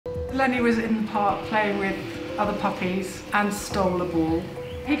Lenny was in the park playing with other puppies and stole a ball.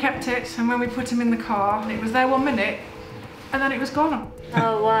 He kept it, and when we put him in the car, it was there 1 minute, and then it was gone.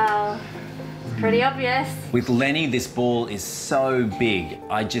 Oh wow, it's pretty obvious. With Lenny, this ball is so big,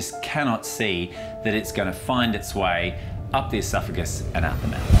 I just cannot see that it's going to find its way up the esophagus and out the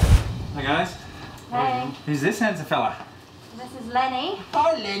mouth. Hi guys. Hey. Who's this handsome fella? This is Lenny.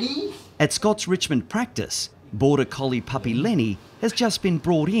 Hi Lenny. At Scott's Richmond practice, Border Collie puppy Lenny has just been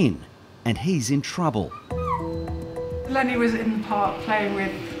brought in, and he's in trouble. Lenny was in the park playing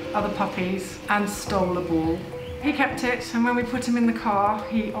with other puppies and stole a ball. He kept it, and when we put him in the car,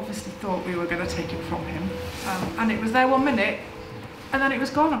 he obviously thought we were going to take it from him. And it was there 1 minute, and then it was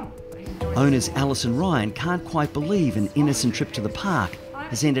gone. Owners Alice and Ryan can't quite believe an innocent trip to the park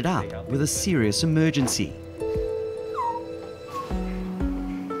has ended up with a serious emergency.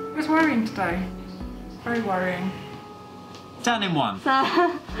 It was worrying today. Very worrying. Done in one. So,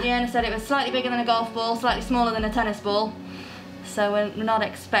 the owner said it was slightly bigger than a golf ball, slightly smaller than a tennis ball. So we're not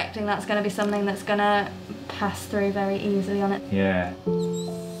expecting that's going to be something that's going to pass through very easily on it. Yeah.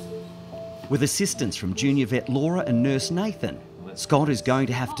 With assistance from junior vet Laura and nurse Nathan, Scott is going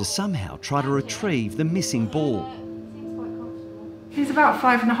to have to somehow try to retrieve the missing ball. He's about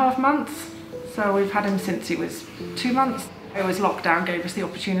 5.5 months, so we've had him since he was 2 months. It was lockdown gave us the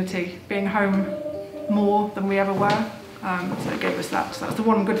opportunity, being home more than we ever were, so it gave us that. So that's the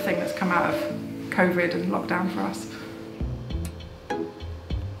one good thing that's come out of COVID and lockdown for us.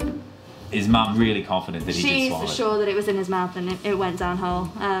 Is Mum really confident that he just swallowed? She's sure that it was in his mouth and it went down whole.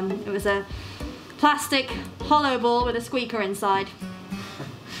 It was a plastic hollow ball with a squeaker inside.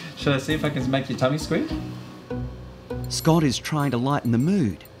 Should I see if I can make your tummy squeak? Scott is trying to lighten the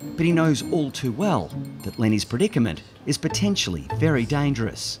mood, but he knows all too well that Lenny's predicament is potentially very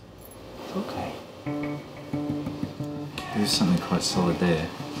dangerous. Okay. There's something quite solid there.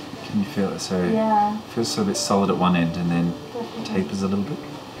 Can you feel it? So Yeah. it feels so a bit solid at one end and then tapers a little bit.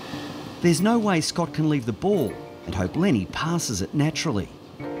 There's no way Scott can leave the ball and hope Lenny passes it naturally.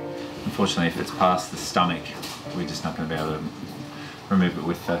 Unfortunately, if it's past the stomach, we're just not going to be able to remove it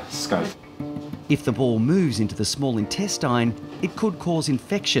with the scope. If the ball moves into the small intestine, it could cause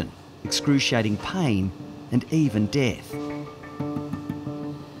infection, excruciating pain, and even death.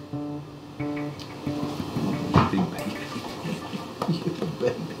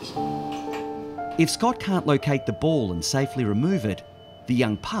 If Scott can't locate the ball and safely remove it, the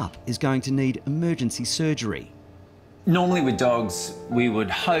young pup is going to need emergency surgery. Normally with dogs, we would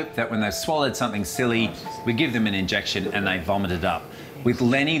hope that when they've swallowed something silly, we give them an injection and they vomit it up. With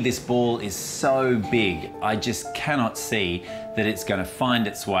Lenny, this ball is so big, I just cannot see that it's going to find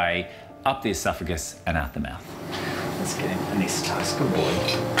its way up the esophagus and out the mouth. Let's get him anaesthetised. Good boy.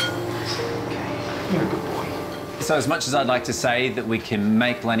 Okay, you're a good boy. So as much as I'd like to say that we can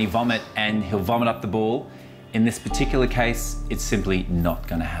make Lenny vomit and he'll vomit up the ball, in this particular case, it's simply not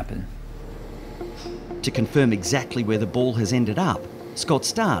going to happen. To confirm exactly where the ball has ended up, Scott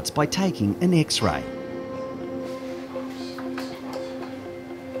starts by taking an X-ray.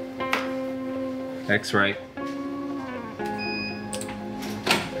 X-ray.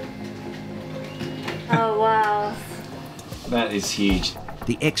 Oh wow. That is huge.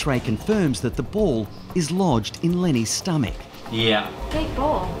 The X-ray confirms that the ball is lodged in Lenny's stomach. Yeah. Big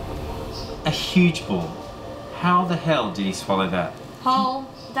ball. A huge ball. How the hell did he swallow that? Whole,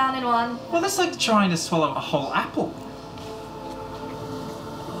 down in one. Well, that's like trying to swallow a whole apple.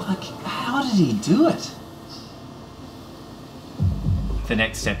 Like, how did he do it? The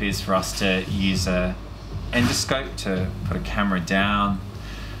next step is for us to use a endoscope to put a camera down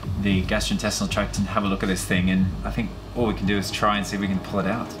the gastrointestinal tract and have a look at this thing, and I think all we can do is try and see if we can pull it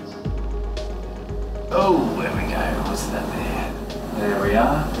out. Oh, there we go. What's that there? There we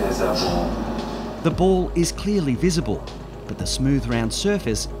are. There's our ball. The ball is clearly visible, but the smooth round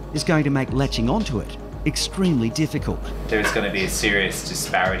surface is going to make latching onto it extremely difficult. There's going to be a serious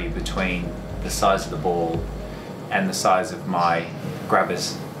disparity between the size of the ball and the size of my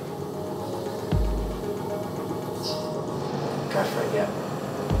grabbers. Go for it, yep.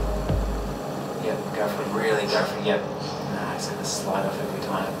 Yep, go for it, really go for it, yep. No, it's going to slide off every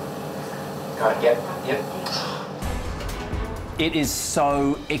time. Go, yep, yep. It is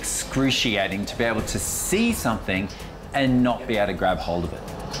so excruciating to be able to see something and not be able to grab hold of it.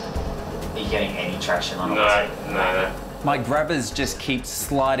 Are you getting any traction on it? No. My grabbers just keep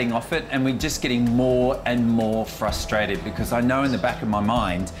sliding off it, and we're just getting more and more frustrated because I know in the back of my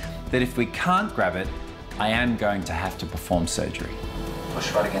mind that if we can't grab it, I am going to have to perform surgery.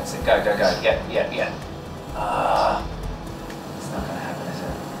 Push right against it. Go, go, go. Yep. It's not going to happen, is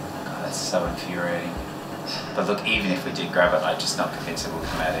it? Oh God, that's so infuriating. But look, even if we did grab it, I'm just not convinced it will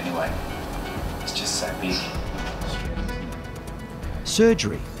come out anyway. It's just so big.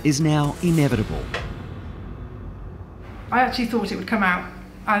 Surgery is now inevitable. I actually thought it would come out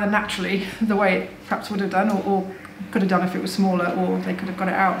either naturally, the way it perhaps would have done, or could have done if it was smaller, or they could have got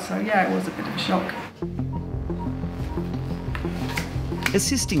it out. So yeah, it was a bit of a shock.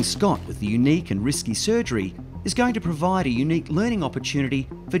 Assisting Scott with the unique and risky surgery is going to provide a unique learning opportunity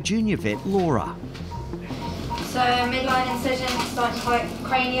for junior vet Laura. So midline incision starting quite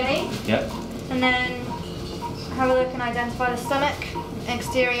cranially. Yep. And then have a look and identify the stomach,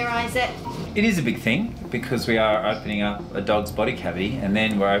 exteriorize it. It is a big thing because we are opening up a dog's body cavity, and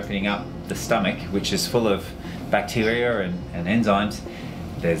then we're opening up the stomach, which is full of bacteria and enzymes.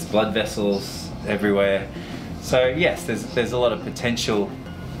 There's blood vessels everywhere. So yes, there's a lot of potential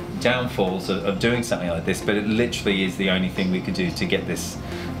downfalls of doing something like this, but it literally is the only thing we could do to get this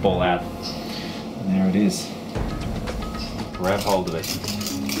ball out. And there it is. Grab hold of it.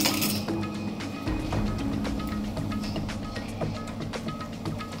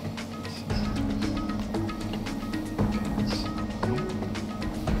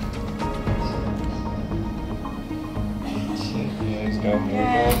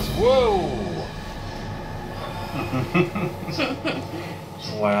 Whoa!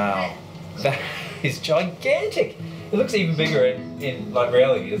 Wow, that is gigantic. It looks even bigger in like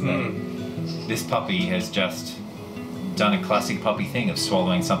reality, doesn't it? This puppy has just done a classic puppy thing of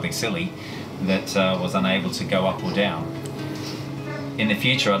swallowing something silly that was unable to go up or down. In the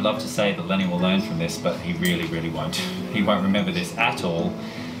future, I'd love to say that Lenny will learn from this, but he really, really won't. He won't remember this at all.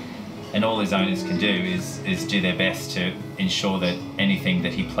 And all his owners can do is do their best to ensure that anything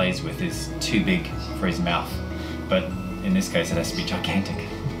that he plays with is too big for his mouth. But in this case, it has to be gigantic.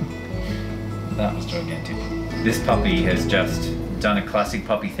 That was gigantic. This puppy has just done a classic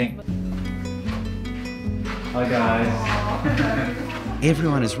puppy thing. Hi guys.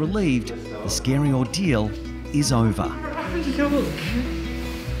 Everyone is relieved the scary ordeal is over. Look.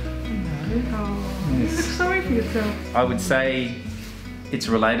 You look sorry for yourself. I would say it's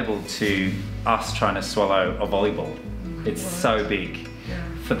relatable to us trying to swallow a volleyball. It's so big.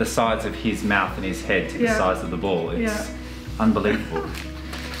 For the size of his mouth and his head to the size of the ball, it's unbelievable.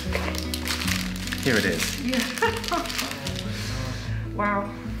 Here it is. Yeah. Wow.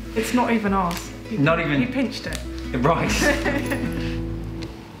 It's not even ours. Not even... You pinched it. Right.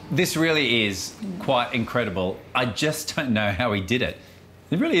 This really is quite incredible. I just don't know how he did it.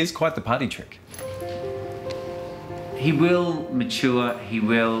 It really is quite the party trick. He will mature, he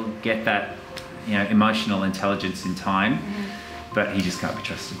will get that, you know, emotional intelligence in time, but he just can't be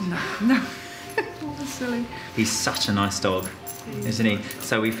trusted. No. That's silly. He's such a nice dog, isn't he?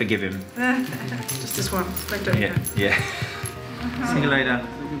 So we forgive him. Just this one. Don't Yeah. See you later.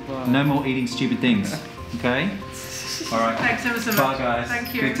 No more eating stupid things, okay? All right. Thanks ever so much. Bye, guys.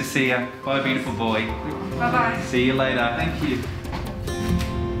 Thank you. Good to see you. Bye, beautiful boy. Bye-bye. See you later. Thank you.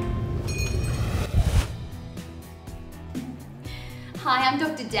 Hi, I'm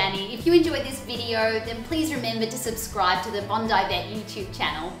Dr. Danny. If you enjoyed this video, then please remember to subscribe to the Bondi Vet YouTube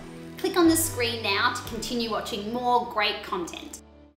channel. Click on the screen now to continue watching more great content.